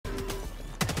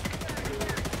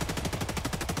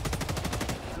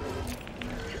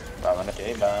Throwing a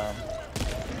J-bomb.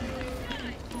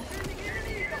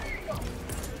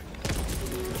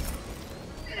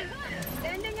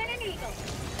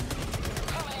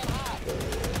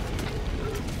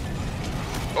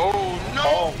 Oh no!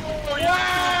 Oh.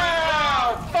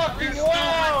 Wow! Fucking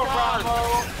wow,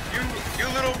 Bravo! You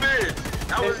little bitch!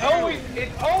 That was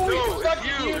It's always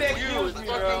fucking you that kills me,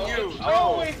 bro. It's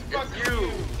always fucking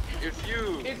you. It's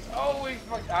you. It's always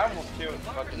fucking. I almost killed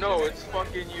fucking. No, it's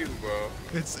fucking you, bro.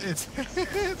 It's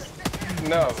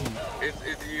No.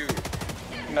 It's you.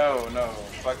 No,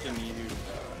 fucking you.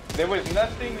 There was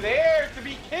nothing there to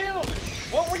be killed.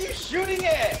 What were you shooting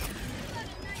at?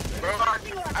 Bro,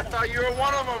 I thought you were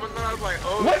one of them, and then I was like,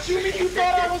 oh. What you mean you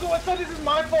thought I was one? So this is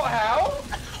my fault? How?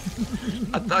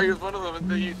 I thought you was one of them,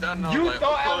 and then you done. You like,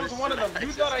 thought oh, I was one of them.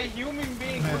 You thought a human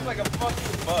being was like a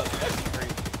fucking bug. That's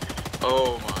crazy.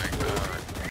 Oh my